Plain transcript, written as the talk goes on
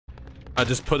I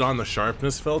just put on the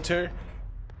sharpness filter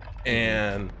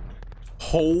and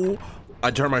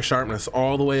I turn my sharpness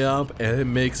all the way up, and it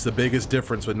makes the biggest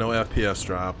difference with no FPS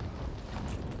drop.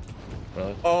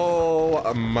 Really?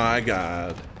 Oh my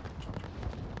god.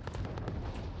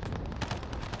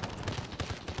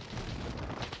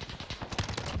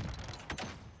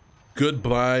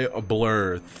 Goodbye,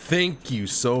 blur. Thank you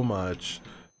so much.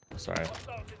 Sorry.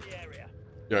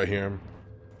 Yeah, I hear him.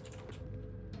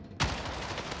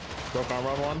 Broke armor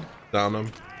on one. Down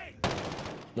him.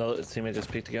 No, his teammate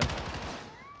just peeked again.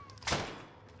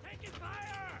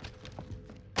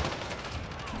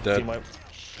 Dead. Teammate.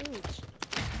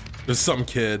 There's some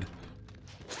kid.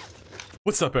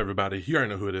 What's up, everybody? You already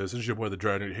know who it is. It's your boy, the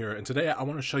Dreadnought here, and today I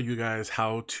want to show you guys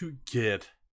how to get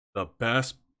the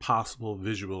best possible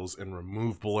visuals and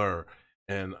remove blur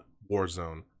in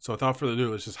Warzone. So without further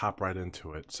ado, let's just hop right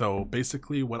into it. So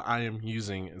basically what I am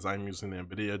using is I'm using the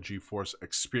NVIDIA GeForce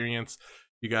Experience.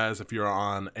 You guys, if you're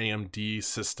on AMD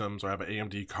systems or have an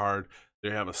AMD card,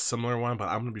 they have a similar one, but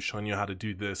I'm going to be showing you how to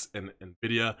do this in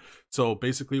NVIDIA. So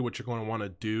basically what you're going to want to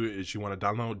do is you want to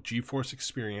download GeForce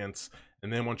Experience,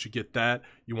 and then once you get that,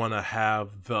 you want to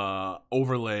have the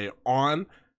overlay on,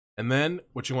 and then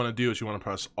what you want to do is you want to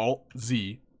press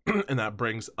Alt-Z, and that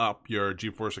brings up your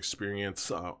GeForce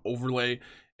Experience overlay.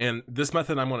 And this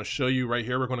method I'm going to show you right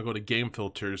here, we're going to go to game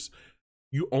filters.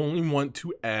 You only want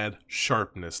to add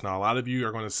sharpness. Now, a lot of you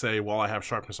are going to say, well, I have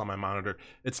sharpness on my monitor.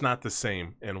 It's not the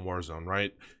same in Warzone,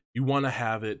 right? You want to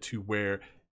have it to where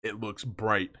it looks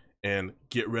bright and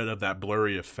get rid of that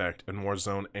blurry effect in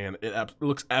Warzone, and it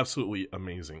looks absolutely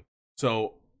amazing.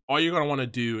 So all you're going to want to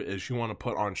do is you want to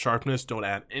put on sharpness. Don't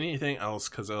add anything else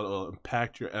because it'll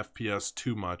impact your FPS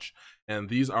too much. And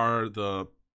these are the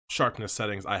sharpness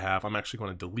settings I have. I'm actually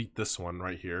going to delete this one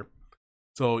right here.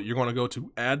 So you're going to go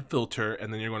to add filter,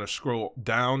 and then you're going to scroll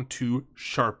down to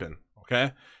sharpen.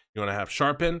 Okay, you want to have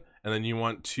sharpen, and then you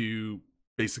want to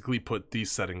basically put these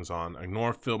settings on.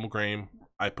 Ignore film grain.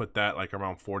 I put that like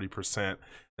around 40%.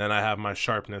 Then I have my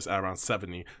sharpness at around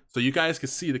 70. So you guys can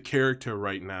see the character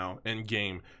right now in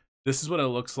game. This is what it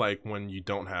looks like when you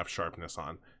don't have sharpness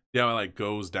on. Yeah, it like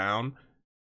goes down,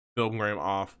 film grain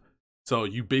off. So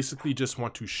you basically just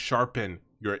want to sharpen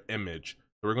your image.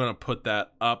 So we're going to put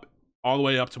that up all the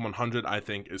way up to 100. I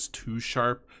think is too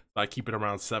sharp. So I keep it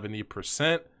around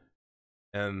 70%.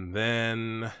 And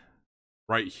then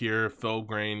right here, film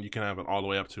grain, you can have it all the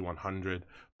way up to 100.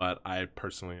 But I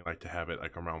personally like to have it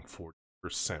like around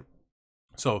 40%.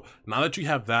 So now that you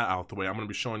have that out the way, I'm going to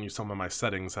be showing you some of my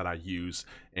settings that I use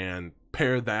and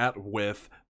pair that with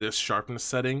this sharpness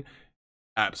setting.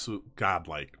 Absolute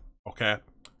godlike. Okay,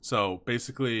 so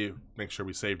basically make sure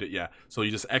we saved it. Yeah, so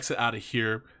you just exit out of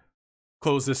here,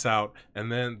 close this out,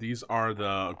 and then these are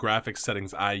the graphics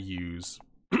settings I use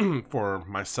for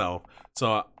myself.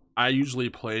 So I usually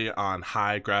play on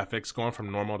high graphics. Going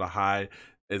from normal to high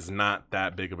is not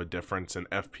that big of a difference in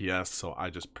FPS, so I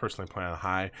just personally play on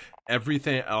high.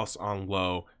 Everything else on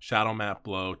low, shadow map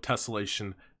low,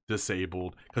 tessellation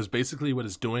disabled, because basically what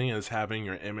it's doing is having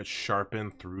your image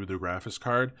sharpen through the graphics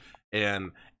card,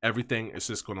 and everything is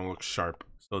just going to look sharp.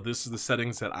 So this is the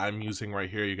settings that I'm using right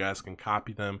here. You guys can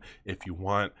copy them if you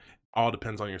want. All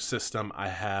depends on your system. I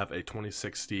have a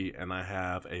 2060 and I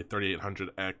have a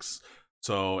 3800X,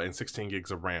 so, and 16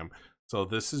 gigs of RAM. So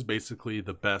this is basically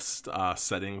the best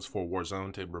settings for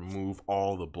Warzone to remove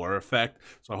all the blur effect.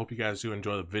 So I hope you guys do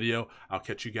enjoy the video. I'll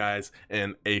catch you guys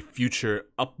in a future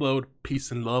upload.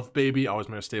 Peace and love, baby. Always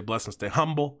remember to stay blessed and stay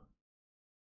humble.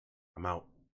 I'm out.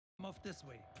 I'm off this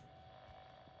way.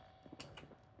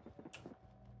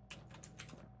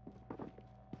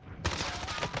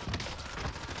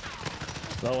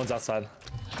 No one's outside.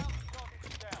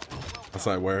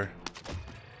 Outside where?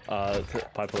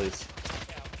 By police.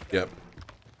 Yep.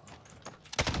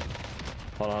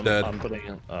 Hold on, Dead. I'm putting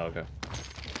in. Oh, okay.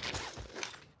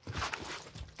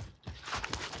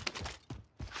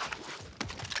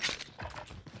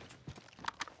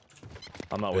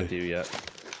 I'm not with you yet.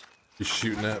 You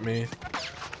shooting at me?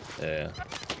 Yeah.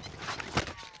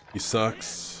 He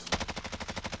sucks.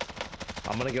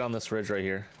 I'm gonna get on this ridge right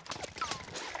here.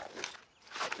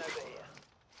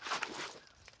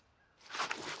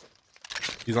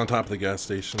 He's on top of the gas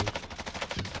station.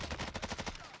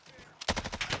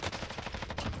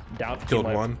 Down. Killed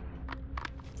Team wipe. one.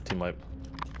 Team wipe.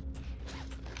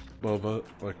 Above it,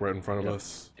 like right in front of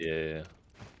us. Yeah.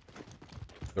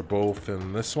 They're both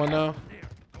in this one now.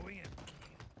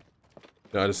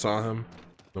 Yeah, I just saw him in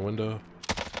the window.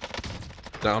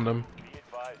 Downed him.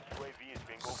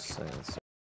 It's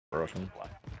broken.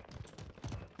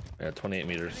 Yeah, 28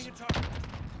 meters.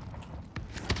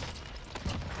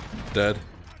 Dead.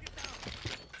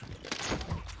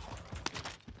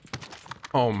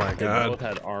 Oh my They god. both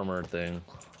had armor thing.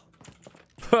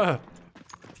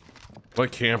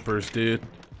 What campers, dude?